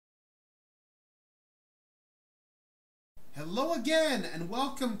Hello again, and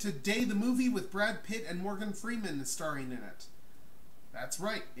welcome to Day the Movie with Brad Pitt and Morgan Freeman starring in it. That's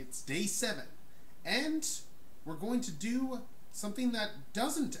right, it's day 7. And we're going to do something that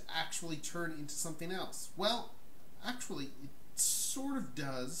doesn't actually turn into something else. Well, actually, it sort of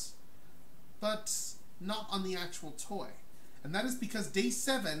does, but not on the actual toy. And that is because day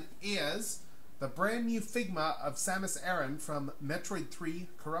 7 is the brand new Figma of Samus Aran from Metroid 3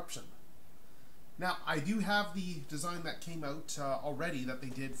 Corruption. Now, I do have the design that came out already that they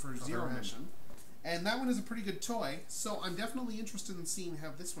did for Zero Mission, and that one is a pretty good toy, so I'm definitely interested in seeing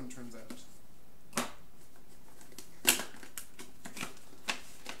how this one turns out.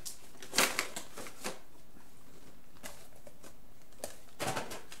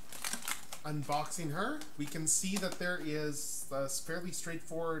 Unboxing her, we can see that there is a fairly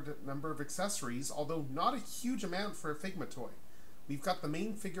straightforward number of accessories, although not a huge amount for a Figma toy. We've got the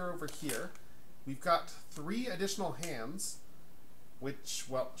main figure over here. We've got 3 additional hands, which,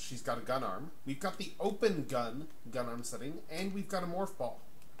 well, she's got a gun arm. We've got the open gun arm setting, and we've got a morph ball.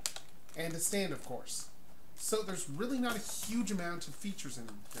 And a stand, of course. So there's really not a huge amount of features in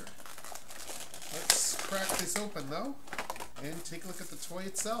here. Let's crack this open, though, and take a look at the toy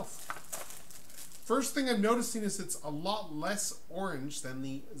itself. First thing I'm noticing is it's a lot less orange than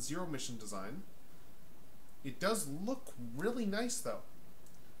the Zero Mission design. It does look really nice, though.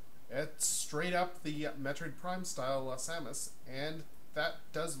 It's straight up the Metroid Prime style Samus, and that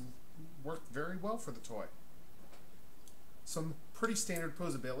does work very well for the toy. Some pretty standard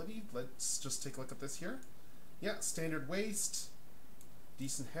posability. Let's just take a look at this here. Yeah, standard waist,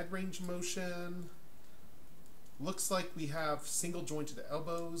 decent head range motion. Looks like we have single jointed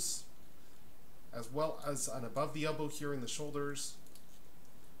elbows, as well as an above the elbow here in the shoulders.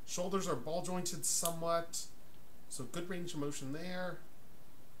 Shoulders are ball jointed somewhat, so good range of motion there.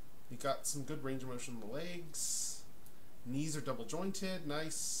 We got some good range of motion in the legs. Knees are double jointed,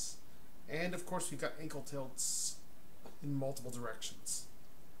 nice. And of course we've got ankle tilts in multiple directions.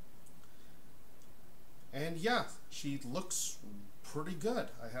 And yeah, she looks pretty good,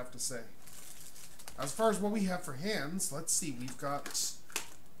 I have to say. As far as what we have for hands, let's see, we've got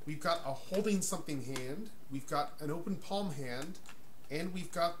a holding something hand, we've got an open palm hand, and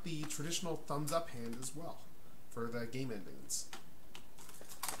we've got the traditional thumbs up hand as well for the game endings.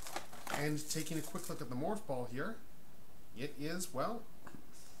 And taking a quick look at the morph ball here, it is, well,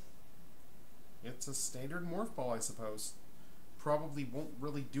 it's a standard morph ball, I suppose. Probably won't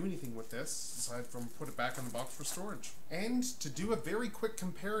really do anything with this, aside from put it back in the box for storage. And to do a very quick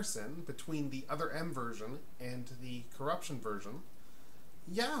comparison between the Other M version and the Corruption version,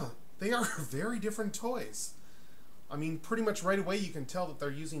 yeah, they are very different toys. I mean, pretty much right away you can tell that they're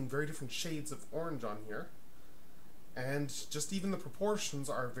using very different shades of orange on here. And just even the proportions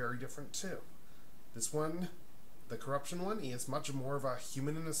are very different too. This one, the Corruption one, is much more of a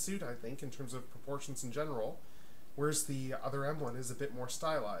human in a suit, I think, in terms of proportions in general, whereas the Other M one is a bit more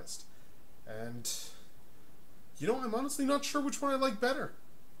stylized. And, you know, I'm honestly not sure which one I like better.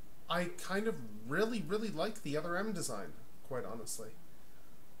 I kind of really like the Other M design, quite honestly.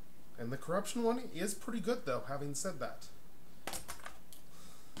 And the Corruption one is pretty good, though, having said that.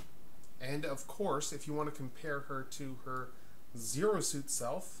 And of course, if you want to compare her to her Zero Suit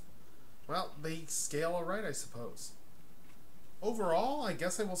self, well, they scale alright, I suppose. Overall, I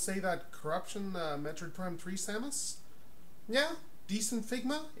guess I will say that Corruption Metroid Prime 3 Samus, yeah, decent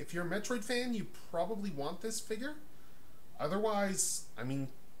Figma. If you're a Metroid fan, you probably want this figure. Otherwise, I mean,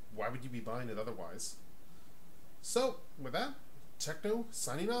 why would you be buying it otherwise? So, with that, Techno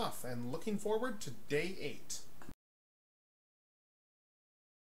signing off and looking forward to day 8.